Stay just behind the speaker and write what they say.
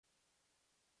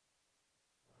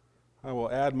I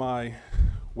will add my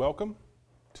welcome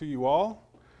to you all.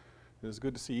 It is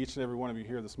good to see each and every one of you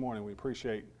here this morning. We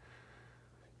appreciate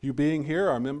you being here,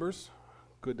 our members.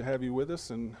 Good to have you with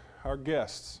us, and our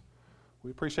guests.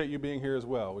 We appreciate you being here as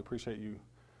well. We appreciate you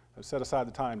have set aside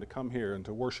the time to come here and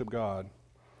to worship God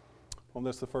on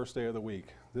this, the first day of the week.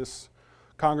 This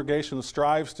congregation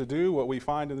strives to do what we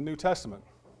find in the New Testament,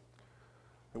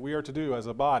 that we are to do as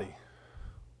a body,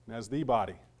 as the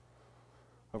body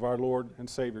of our Lord and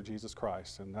Savior, Jesus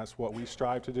Christ. And that's what we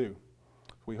strive to do.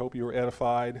 We hope you are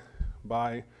edified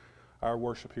by our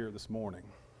worship here this morning.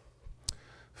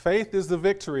 Faith is the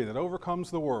victory that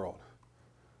overcomes the world.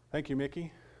 Thank you,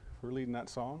 Mickey, for leading that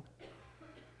song.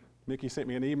 Mickey sent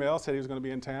me an email, said he was going to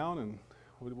be in town, and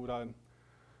would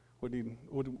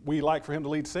we like for him to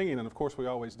lead singing? And of course we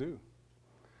always do.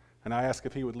 And I asked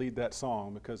if he would lead that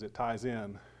song because it ties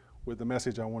in with the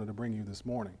message I wanted to bring you this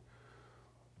morning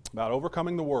about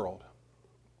overcoming the world.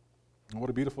 And what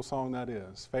a beautiful song that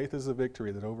is. Faith is the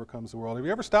victory that overcomes the world. Have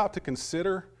you ever stopped to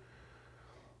consider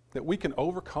that we can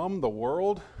overcome the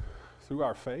world through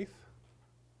our faith?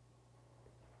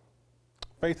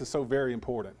 Faith is so very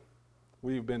important.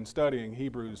 We've been studying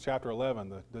Hebrews chapter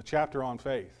 11, the chapter on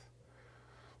faith.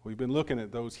 We've been looking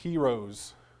at those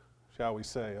heroes, shall we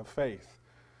say, of faith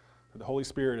that the Holy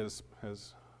Spirit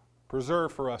has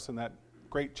preserved for us in that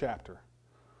great chapter.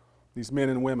 These men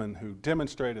and women who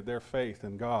demonstrated their faith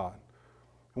in God.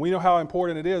 And we know how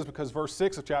important it is because verse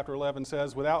 6 of chapter 11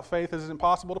 says, without faith it is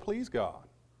impossible to please God.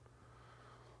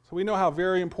 So we know how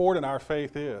very important our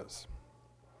faith is.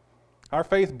 Our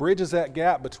faith bridges that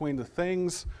gap between the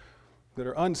things that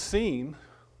are unseen,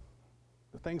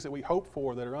 the things that we hope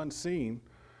for that are unseen,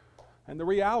 and the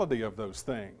reality of those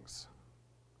things.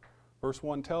 Verse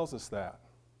 1 tells us that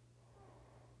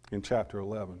in chapter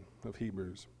 11 of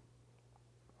Hebrews.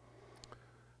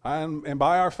 And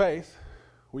by our faith,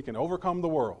 we can overcome the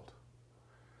world.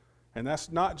 And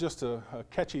that's not just a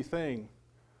catchy thing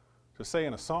to say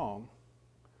in a song.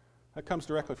 That comes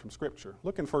directly from Scripture.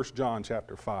 Look in 1 John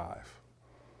chapter 5.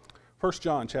 1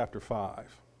 John chapter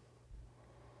 5.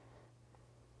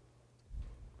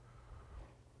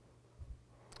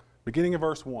 Beginning of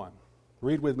verse 1.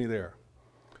 Read with me there.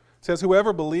 It says,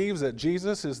 whoever believes that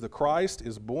Jesus is the Christ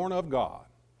is born of God.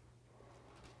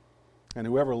 And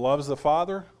whoever loves the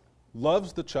Father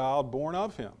loves the child born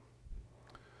of him.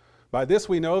 By this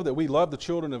we know that we love the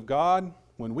children of God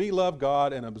when we love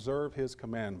God and observe his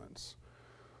commandments.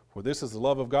 For this is the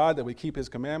love of God, that we keep his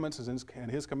commandments,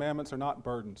 and his commandments are not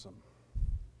burdensome.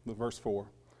 Verse 4.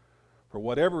 For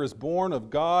whatever is born of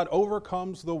God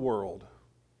overcomes the world.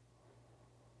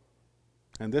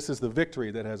 And this is the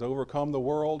victory that has overcome the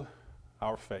world,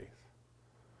 our faith.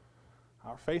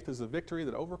 Our faith is the victory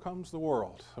that overcomes the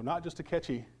world. So not just a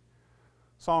catchy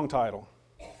song title,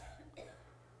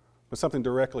 but something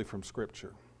directly from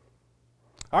Scripture.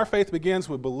 Our faith begins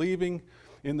with believing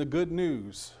in the good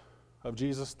news of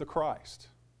Jesus the Christ.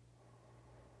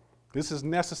 This is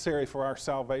necessary for our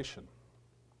salvation.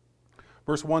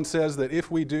 Verse 1 says that if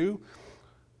we do,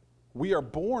 we are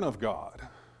born of God.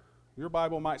 Your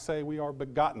Bible might say we are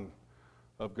begotten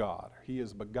of God. He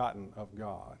is begotten of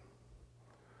God.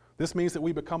 This means that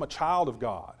we become a child of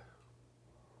God.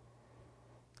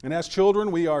 And as children,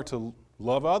 we are to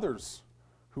love others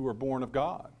who are born of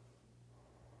God.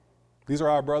 These are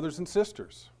our brothers and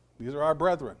sisters. These are our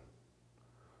brethren,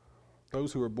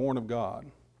 those who are born of God.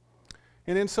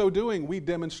 And in so doing, we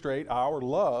demonstrate our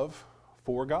love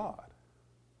for God.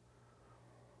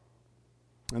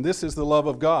 And this is the love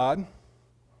of God,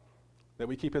 that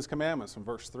we keep his commandments in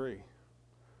verse 3.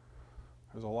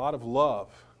 There's a lot of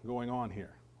love going on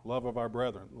here. Love of our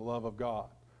brethren, the love of God.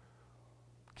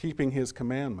 Keeping his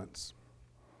commandments.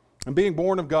 And being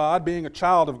born of God, being a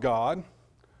child of God,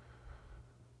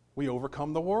 we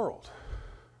overcome the world.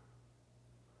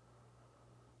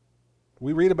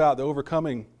 We read about the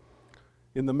overcoming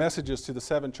in the messages to the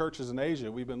 7 churches in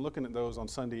Asia. We've been looking at those on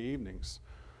Sunday evenings.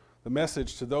 The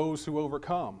message to those who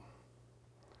overcome.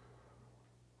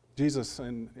 Jesus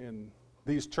in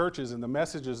these churches and the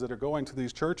messages that are going to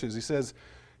these churches, he says,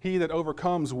 he that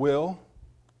overcomes will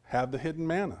have the hidden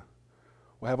manna.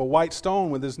 Will have a white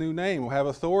stone with his new name. Will have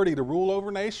authority to rule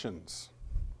over nations.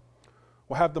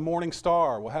 Will have the morning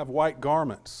star. Will have white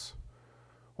garments.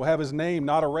 Will have his name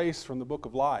not erased from the book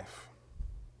of life.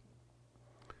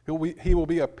 He will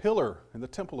be a pillar in the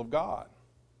temple of God.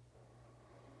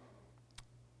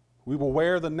 We will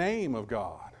wear the name of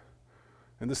God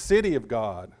and the city of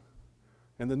God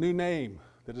and the new name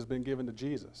that has been given to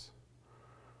Jesus.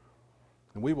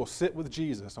 And we will sit with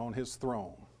Jesus on his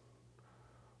throne.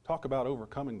 Talk about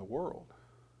overcoming the world.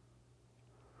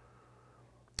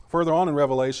 Further on in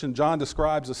Revelation, John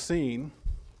describes a scene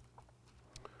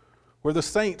where the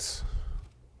saints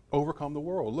overcome the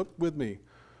world. Look with me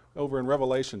over in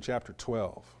Revelation chapter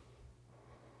 12.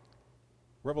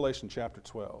 Revelation chapter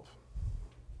 12.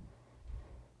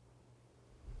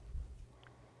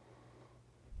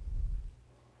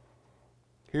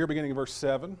 Here, beginning in verse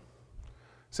 7,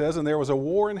 says, "And there was a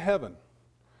war in heaven."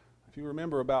 If you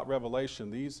remember about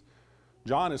Revelation,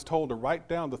 John is told to write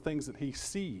down the things that he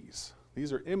sees.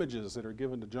 These are images that are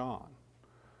given to John.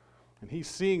 And he's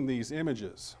seeing these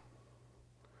images.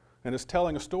 And it's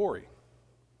telling a story.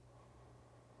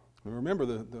 And remember,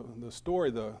 the story,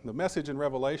 the message in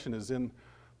Revelation is in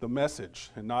the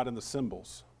message and not in the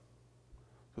symbols.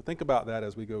 So think about that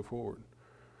as we go forward.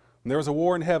 "And there was a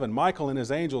war in heaven, Michael and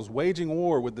his angels waging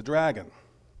war with the dragon.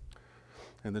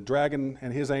 And the dragon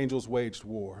and his angels waged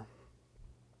war.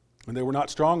 And they were not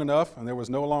strong enough, and there was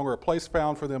no longer a place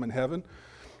found for them in heaven.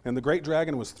 And the great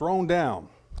dragon was thrown down,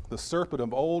 the serpent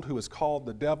of old, who is called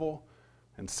the devil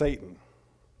and Satan,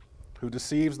 who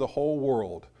deceives the whole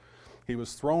world. He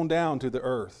was thrown down to the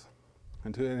earth,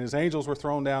 and his angels were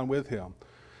thrown down with him.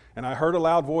 And I heard a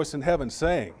loud voice in heaven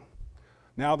saying,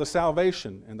 Now the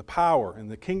salvation and the power and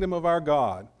the kingdom of our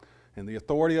God and the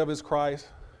authority of his Christ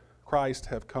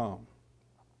have come.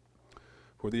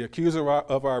 For the accuser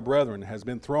of our brethren has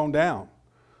been thrown down,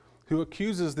 who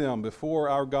accuses them before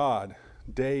our God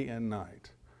day and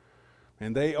night.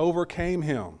 And they overcame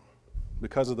him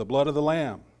because of the blood of the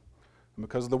Lamb and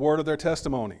because of the word of their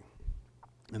testimony.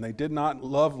 And they did not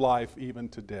love life even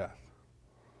to death.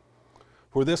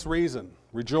 For this reason,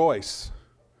 rejoice,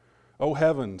 O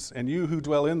heavens, and you who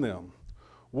dwell in them.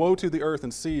 Woe to the earth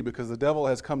and sea, because the devil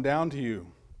has come down to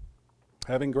you,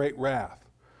 having great wrath,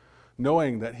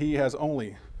 knowing that he has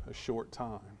only a short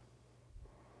time.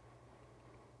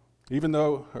 Even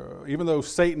though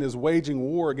Satan is waging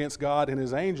war against God and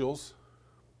his angels,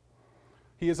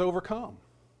 he is overcome.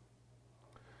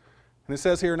 And it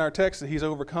says here in our text that he's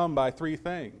overcome by three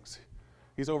things.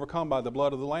 He's overcome by the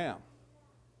blood of the Lamb.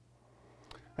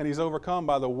 And he's overcome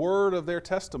by the word of their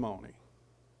testimony.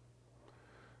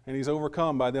 And he's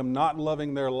overcome by them not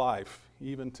loving their life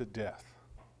even to death.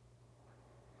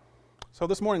 So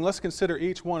this morning, let's consider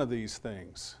each one of these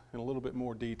things in a little bit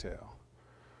more detail.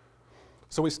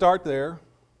 So we start there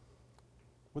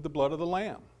with the blood of the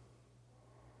Lamb.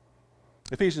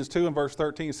 Ephesians 2 and verse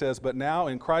 13 says, But now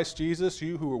in Christ Jesus,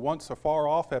 you who were once afar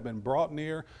off have been brought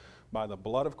near by the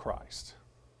blood of Christ.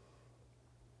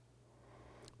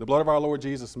 The blood of our Lord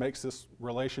Jesus makes this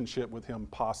relationship with him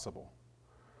possible.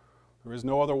 There is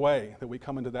no other way that we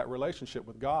come into that relationship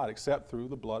with God except through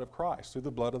the blood of Christ, through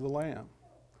the blood of the Lamb.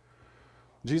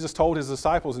 Jesus told his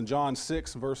disciples in John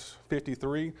 6, verse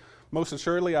 53, Most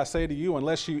assuredly I say to you,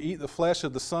 unless you eat the flesh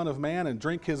of the Son of Man and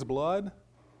drink his blood,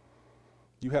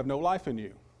 you have no life in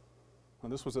you.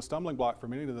 And this was a stumbling block for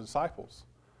many of the disciples.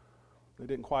 They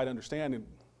didn't quite understand, and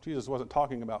Jesus wasn't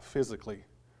talking about physically,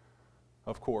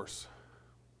 of course,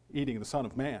 eating the Son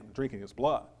of Man, drinking his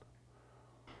blood.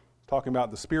 He's talking about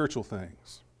the spiritual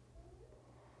things.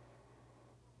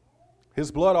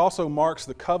 His blood also marks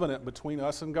the covenant between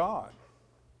us and God.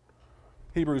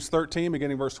 Hebrews 13,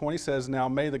 beginning verse 20, says, Now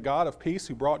may the God of peace,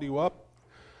 who brought you up,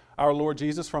 our Lord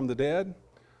Jesus, from the dead,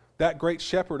 that great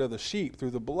shepherd of the sheep, through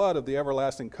the blood of the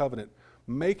everlasting covenant,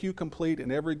 make you complete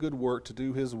in every good work to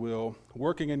do his will,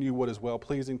 working in you what is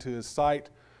well-pleasing to his sight,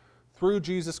 through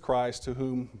Jesus Christ, to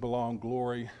whom belong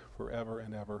glory forever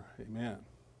and ever. Amen.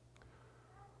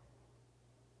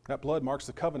 That blood marks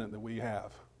the covenant that we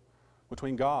have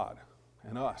between God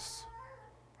and us.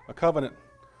 A covenant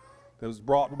that was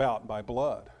brought about by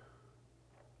blood.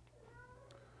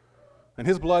 And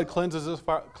his blood cleanses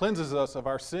us of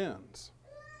our sins.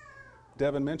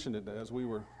 Devin mentioned it as we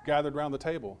were gathered around the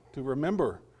table to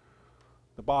remember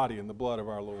the body and the blood of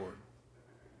our Lord.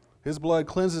 His blood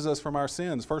cleanses us from our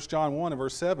sins. 1 John 1 and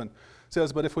verse 7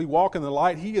 says, But if we walk in the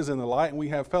light, he is in the light, and we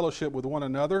have fellowship with one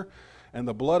another, and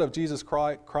the blood of Jesus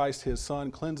Christ, his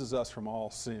Son, cleanses us from all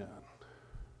sin.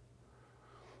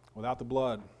 Without the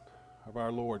blood of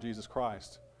our Lord Jesus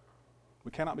Christ,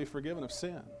 we cannot be forgiven of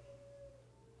sin.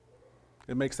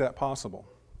 It makes that possible.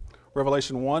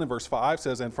 Revelation 1 and verse 5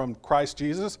 says, And from Christ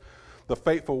Jesus, the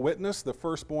faithful witness, the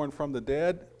firstborn from the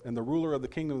dead, and the ruler of the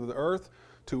kingdom of the earth,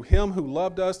 to him who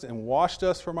loved us and washed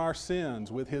us from our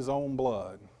sins with his own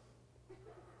blood.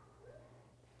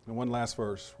 And one last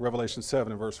verse, Revelation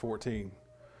 7 and verse 14.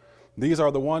 These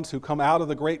are the ones who come out of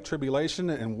the great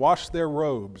tribulation and washed their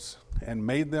robes and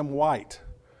made them white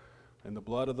in the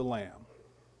blood of the Lamb.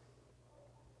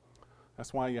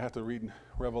 That's why you have to read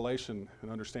Revelation and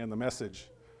understand the message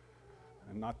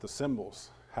and not the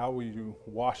symbols. How will you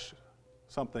wash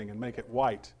something and make it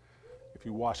white if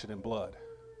you wash it in blood.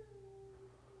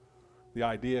 The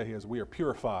idea is we are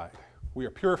purified. We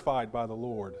are purified by the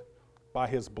Lord, by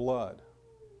His blood.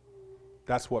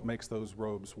 That's what makes those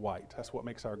robes white. That's what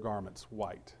makes our garments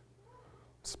white,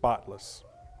 spotless,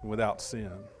 and without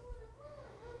sin.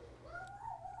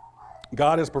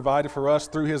 God has provided for us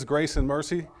through His grace and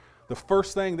mercy the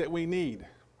first thing that we need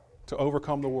to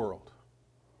overcome the world,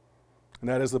 and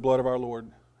that is the blood of our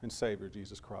Lord and Savior,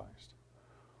 Jesus Christ.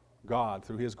 God,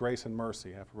 through His grace and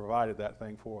mercy, have provided that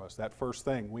thing for us, that first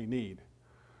thing we need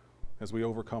as we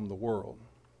overcome the world.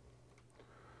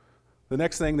 The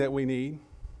next thing that we need,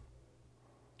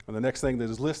 and the next thing that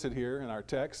is listed here in our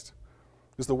text,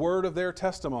 is the word of their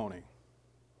testimony.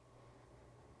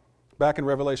 Back in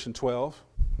Revelation 12,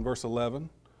 verse 11, it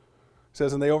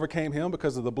says, "And they overcame him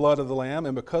because of the blood of the Lamb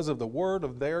and because of the word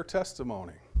of their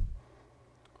testimony."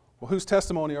 Well, whose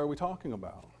testimony are we talking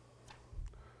about?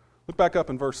 Look back up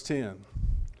in verse 10.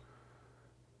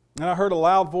 "And I heard a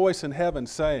loud voice in heaven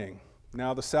saying,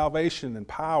 Now the salvation and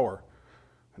power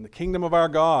and the kingdom of our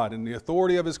God and the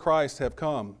authority of His Christ have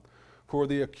come, for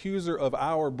the accuser of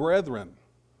our brethren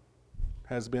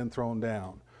has been thrown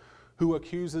down, who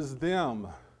accuses them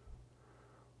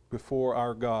before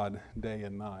our God day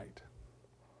and night."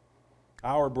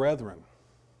 Our brethren.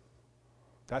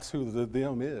 That's who the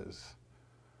them is.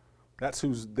 That's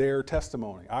who's their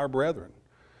testimony, our brethren.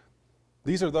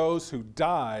 These are those who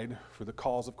died for the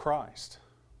cause of Christ.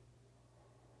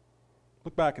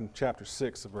 Look back in chapter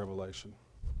 6 of Revelation.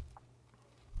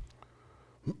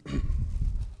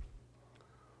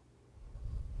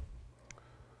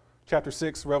 Chapter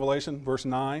 6, Revelation, verse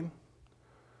 9.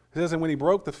 It says, "And when He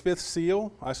broke the fifth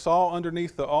seal, I saw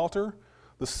underneath the altar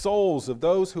the souls of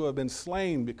those who have been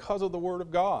slain because of the word of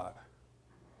God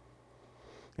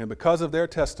and because of their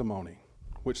testimony,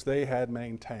 which they had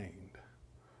maintained."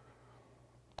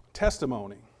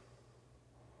 Testimony.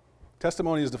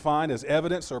 Testimony is defined as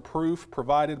evidence or proof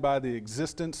provided by the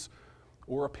existence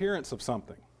or appearance of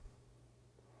something.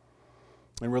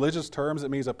 In religious terms, it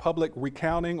means a public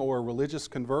recounting or a religious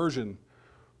conversion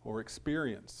or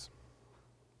experience.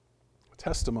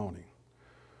 Testimony.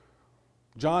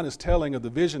 John is telling of the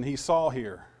vision he saw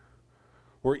here,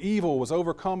 where evil was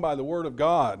overcome by the word of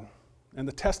God and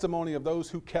the testimony of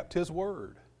those who kept His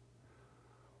word.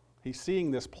 He's seeing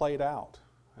this played out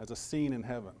as a scene in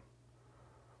heaven,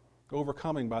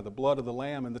 overcoming by the blood of the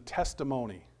Lamb and the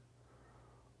testimony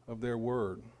of their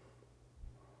word.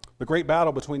 The great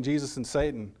battle between Jesus and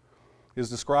Satan is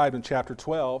described in chapter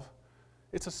 12.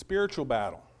 It's a spiritual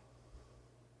battle.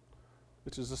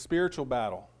 Which is a spiritual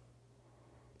battle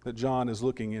that John is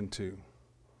looking into.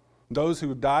 Those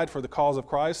who died for the cause of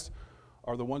Christ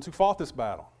are the ones who fought this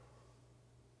battle.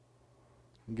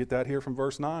 You get that here from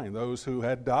verse 9. Those who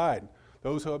had died,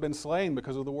 those who have been slain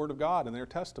because of the word of God and their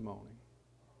testimony.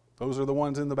 Those are the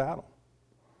ones in the battle.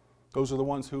 Those are the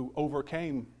ones who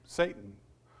overcame Satan,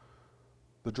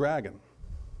 the dragon.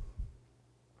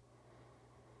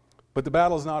 But the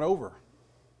battle is not over.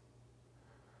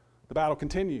 The battle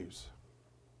continues.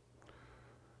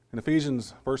 In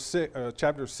Ephesians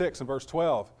chapter 6 and verse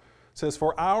 12, it says,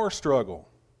 "For our struggle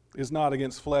is not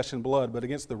against flesh and blood, but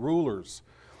against the rulers,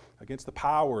 against the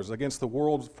powers, against the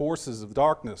world forces of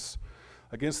darkness,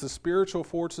 against the spiritual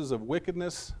forces of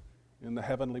wickedness in the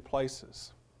heavenly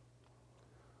places."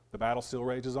 The battle still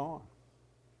rages on.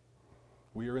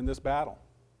 We are in this battle,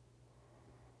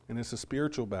 and it's a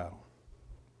spiritual battle.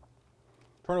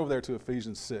 Turn over there to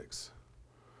Ephesians 6.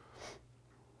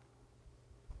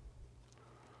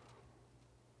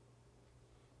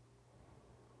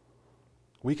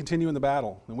 We continue in the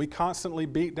battle, and we constantly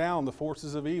beat down the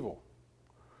forces of evil.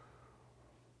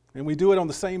 And we do it on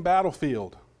the same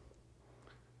battlefield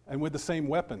and with the same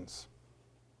weapons.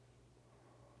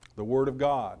 The Word of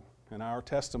God and our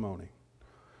testimony.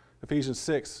 Ephesians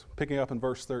 6, picking up in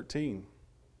verse 13.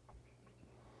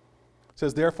 It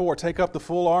says, "Therefore, take up the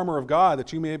full armor of God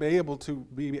that you may be able to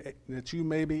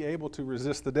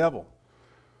resist the devil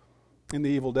in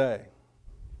the evil day.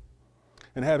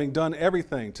 And having done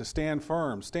everything to stand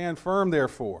firm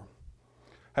therefore,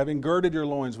 having girded your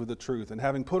loins with the truth, and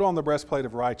having put on the breastplate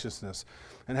of righteousness,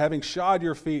 and having shod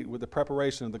your feet with the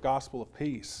preparation of the gospel of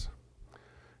peace.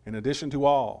 In addition to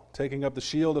all, taking up the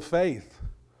shield of faith,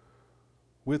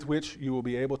 with which you will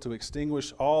be able to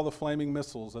extinguish all the flaming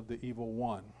missiles of the evil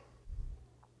one.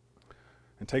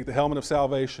 And take the helmet of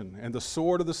salvation and the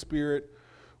sword of the Spirit,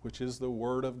 which is the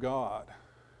word of God."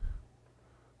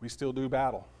 We still do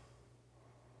battle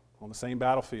on the same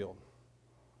battlefield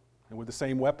and with the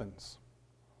same weapons.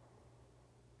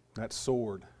 That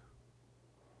sword.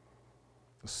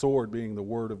 The sword being the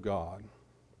Word of God.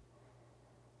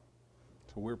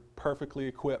 till we're perfectly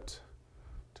equipped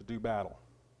to do battle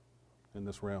in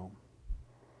this realm.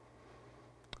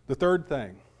 The third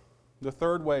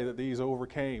way that these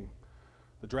overcame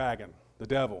the dragon, the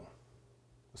devil,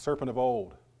 the serpent of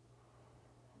old,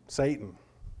 Satan.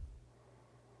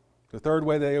 The third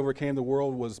way they overcame the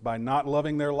world was by not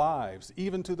loving their lives,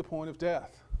 even to the point of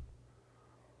death.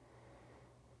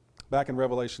 Back in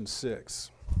Revelation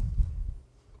 6.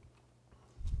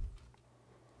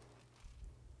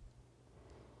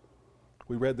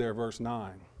 We read there verse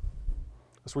 9.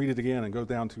 Let's read it again and go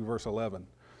down to verse 11.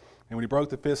 And when he broke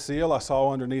the fifth seal, I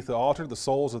saw underneath the altar the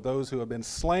souls of those who have been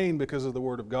slain because of the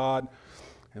word of God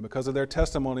and because of their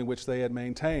testimony which they had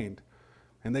maintained.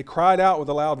 And they cried out with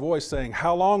a loud voice, saying,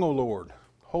 How long, O Lord,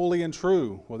 holy and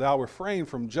true, wilt thou refrain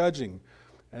from judging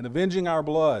and avenging our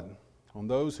blood on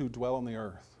those who dwell on the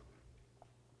earth?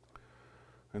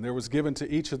 And there was given to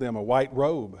each of them a white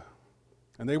robe,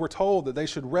 and they were told that they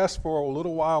should rest for a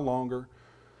little while longer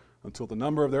until the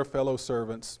number of their fellow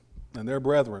servants and their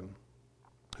brethren,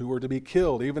 who were to be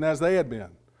killed even as they had been,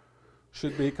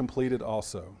 should be completed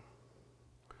also.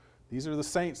 These are the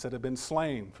saints that have been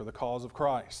slain for the cause of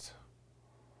Christ.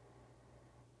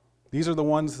 These are the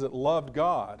ones that loved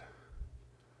God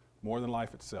more than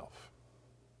life itself.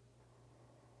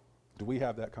 Do we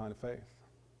have that kind of faith?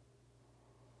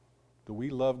 Do we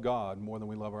love God more than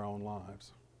we love our own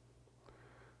lives?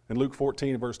 In Luke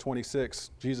 14, verse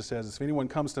 26, Jesus says, If anyone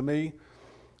comes to me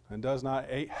and does not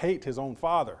hate his own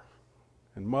father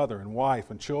and mother and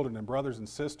wife and children and brothers and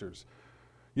sisters,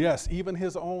 yes, even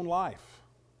his own life,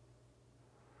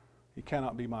 he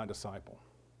cannot be my disciple.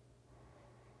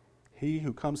 He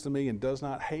who comes to me and does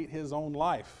not hate his own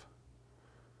life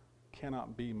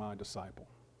cannot be my disciple.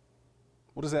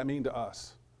 What does that mean to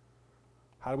us?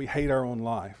 How do we hate our own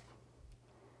life?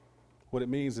 What it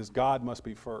means is God must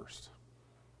be first.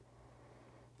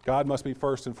 God must be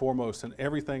first and foremost in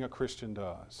everything a Christian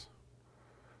does.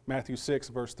 Matthew 6,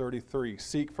 verse 33,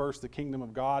 Seek first the kingdom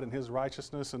of God and his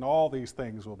righteousness, and all these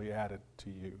things will be added to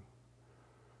you.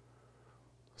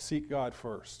 Seek God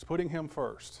first, putting him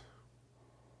first,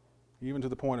 even to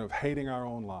the point of hating our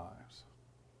own lives.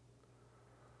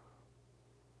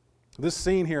 This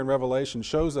scene here in Revelation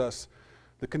shows us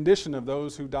the condition of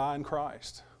those who die in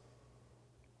Christ.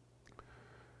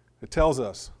 It tells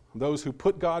us those who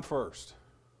put God first,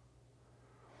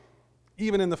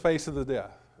 even in the face of the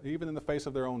death, even in the face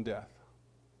of their own death.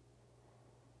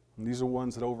 And these are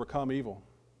ones that overcome evil.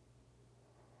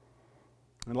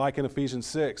 And like in Ephesians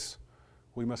 6,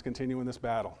 we must continue in this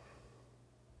battle.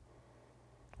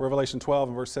 Revelation 12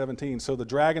 and verse 17, So the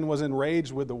dragon was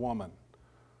enraged with the woman.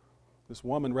 This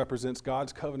woman represents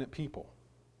God's covenant people.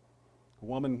 The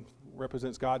woman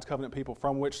represents God's covenant people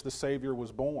from which the Savior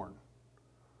was born.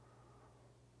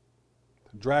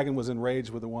 The dragon was enraged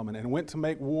with the woman and went to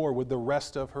make war with the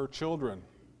rest of her children,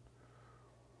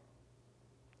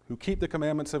 who keep the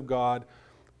commandments of God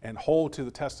and hold to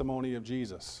the testimony of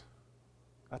Jesus.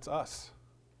 That's us.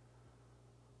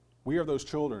 We are those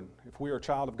children if we are a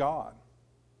child of God.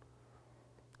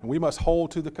 And we must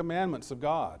hold to the commandments of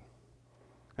God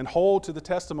and hold to the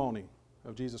testimony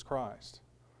of Jesus Christ.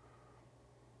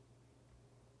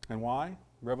 And why?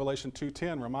 Revelation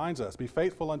 2:10 reminds us, Be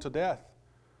faithful unto death,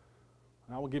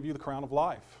 and I will give you the crown of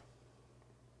life.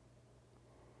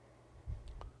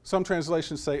 Some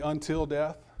translations say until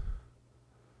death.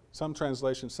 Some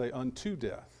translations say unto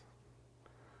death.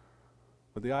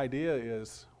 But the idea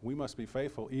is we must be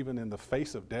faithful even in the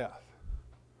face of death.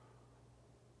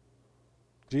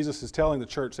 Jesus is telling the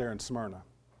church there in Smyrna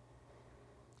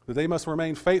that they must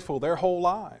remain faithful their whole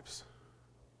lives.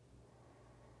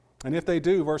 And if they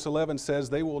do, verse 11 says,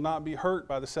 they will not be hurt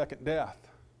by the second death.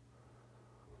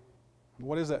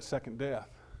 What is that second death?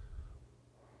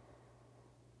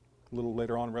 A little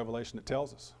later on in Revelation it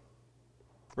tells us.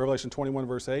 Revelation 21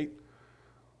 verse 8,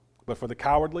 But for the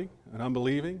cowardly and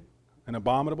unbelieving and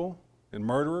abominable and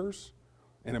murderers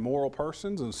and immoral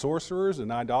persons and sorcerers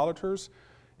and idolaters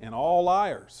and all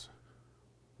liars,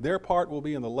 their part will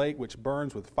be in the lake which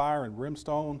burns with fire and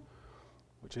brimstone,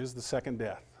 which is the second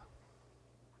death.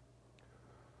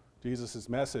 Jesus'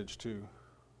 message to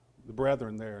the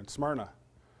brethren there in Smyrna,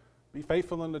 Be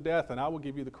faithful unto death, and I will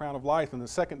give you the crown of life, and the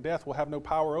second death will have no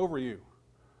power over you.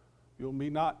 You'll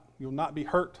not be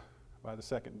hurt by the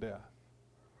second death.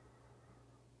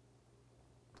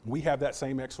 We have that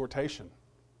same exhortation,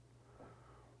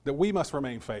 that we must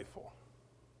remain faithful,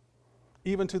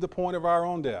 even to the point of our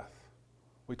own death.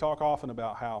 We talk often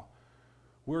about how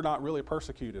we're not really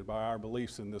persecuted by our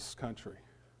beliefs in this country.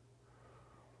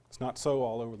 It's not so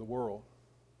all over the world.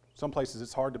 Some places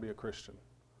it's hard to be a Christian.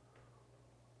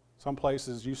 Some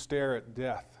places you stare at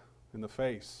death in the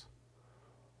face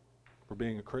for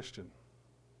being a Christian?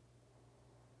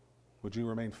 Would you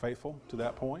remain faithful to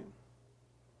that point?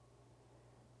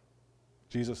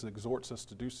 Jesus exhorts us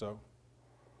to do so.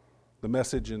 The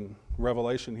message in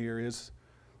Revelation here is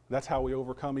that's how we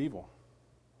overcome evil.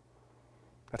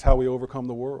 That's how we overcome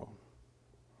the world.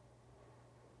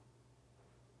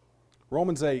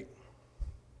 Romans 8,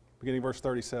 beginning verse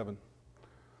 37.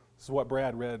 This is what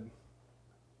Brad read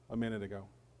a minute ago.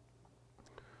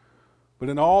 But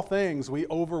in all things we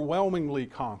overwhelmingly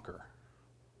conquer.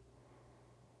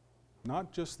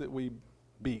 Not just that we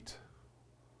beat.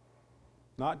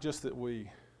 Not just that we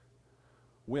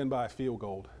win by a field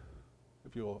goal,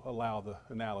 if you'll allow the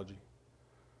analogy.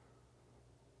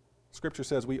 Scripture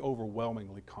says we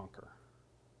overwhelmingly conquer.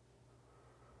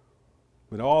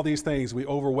 With all these things we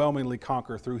overwhelmingly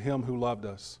conquer through him who loved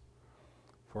us.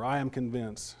 For I am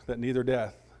convinced that neither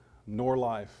death, nor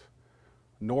life,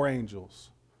 nor angels,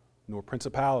 nor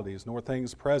principalities, nor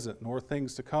things present, nor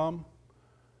things to come,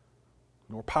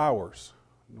 nor powers,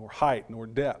 nor height, nor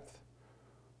depth,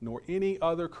 nor any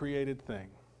other created thing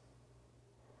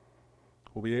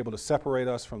will be able to separate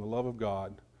us from the love of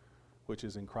God, which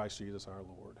is in Christ Jesus our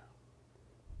Lord.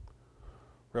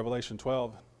 Revelation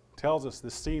 12 tells us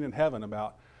this scene in heaven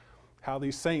about how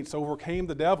these saints overcame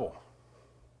the devil,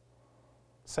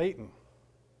 Satan,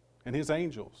 and his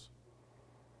angels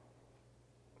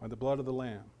by the blood of the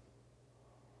Lamb,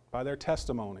 by their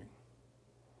testimony,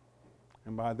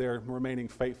 and by their remaining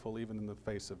faithful even in the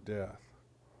face of death.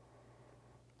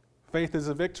 Faith is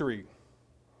a victory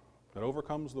that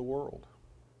overcomes the world.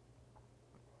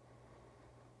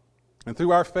 And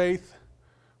through our faith,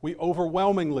 we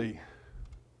overwhelmingly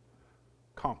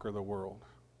conquer the world.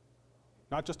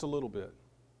 Not just a little bit.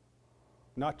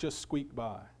 Not just squeak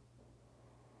by.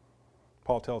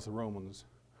 Paul tells the Romans,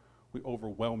 we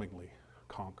overwhelmingly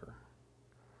conquer.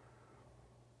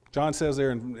 John says there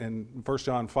in 1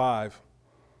 John 5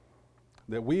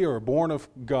 that we are born of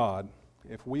God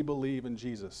if we believe in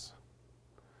Jesus.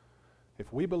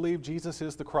 If we believe Jesus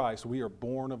is the Christ, we are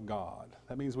born of God.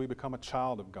 That means we become a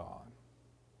child of God.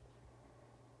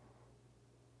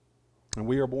 And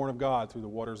we are born of God through the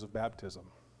waters of baptism.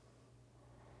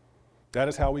 That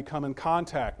is how we come in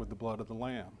contact with the blood of the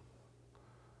Lamb.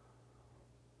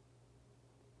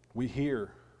 We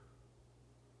hear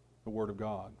the Word of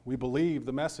God. We believe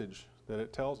the message that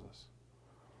it tells us.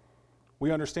 We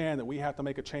understand that we have to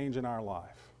make a change in our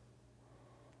life.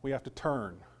 We have to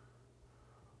turn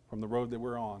from the road that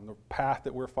we're on, the path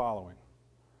that we're following,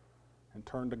 and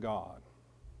turn to God.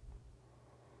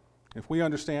 If we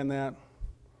understand that,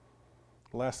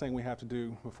 the last thing we have to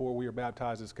do before we are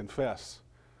baptized is confess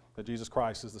that Jesus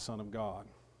Christ is the Son of God.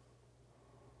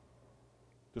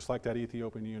 Just like that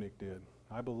Ethiopian eunuch did.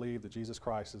 I believe that Jesus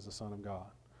Christ is the Son of God.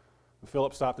 And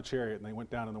Philip stopped the chariot and they went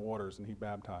down in the waters and he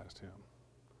baptized him.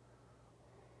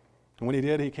 And when he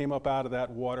did, he came up out of that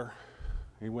water.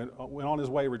 He went on his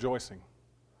way rejoicing.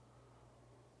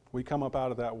 We come up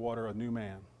out of that water a new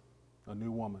man, a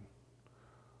new woman,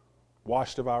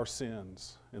 washed of our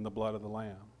sins in the blood of the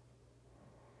Lamb.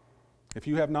 If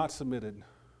you have not submitted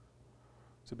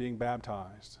to being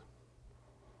baptized,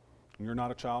 and you're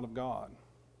not a child of God,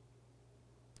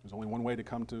 there's only one way to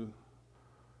come to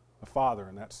the Father,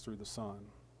 and that's through the Son.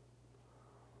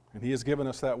 And He has given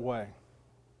us that way.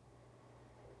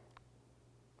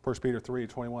 1 Peter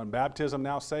 3:21, baptism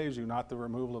now saves you, not the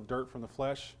removal of dirt from the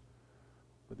flesh,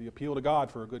 but the appeal to God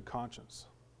for a good conscience.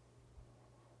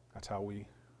 That's how we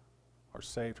are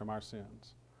saved from our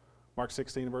sins. Mark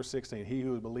 16, verse 16, he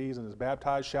who believes and is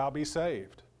baptized shall be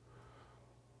saved.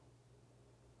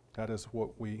 That is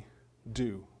what we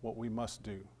do, what we must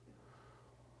do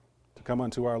to come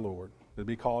unto our Lord, to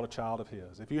be called a child of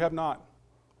His. If you have not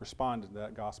responded to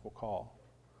that gospel call,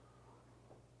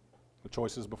 the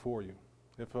choice is before you.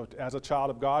 If as a child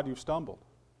of God you've stumbled,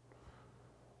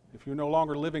 if you're no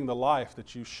longer living the life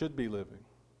that you should be living,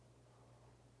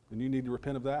 then you need to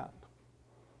repent of that.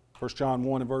 1 John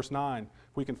 1 and verse 9,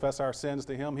 if we confess our sins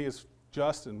to Him, He is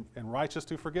just and righteous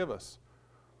to forgive us,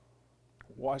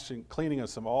 cleaning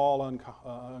us of all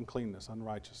uncleanness,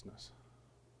 unrighteousness.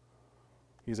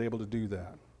 He's able to do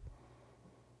that.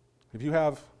 If you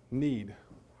have need,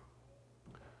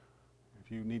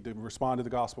 if you need to respond to the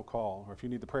gospel call, or if you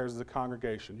need the prayers of the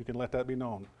congregation, you can let that be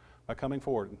known by coming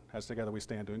forward as together we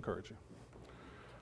stand to encourage you.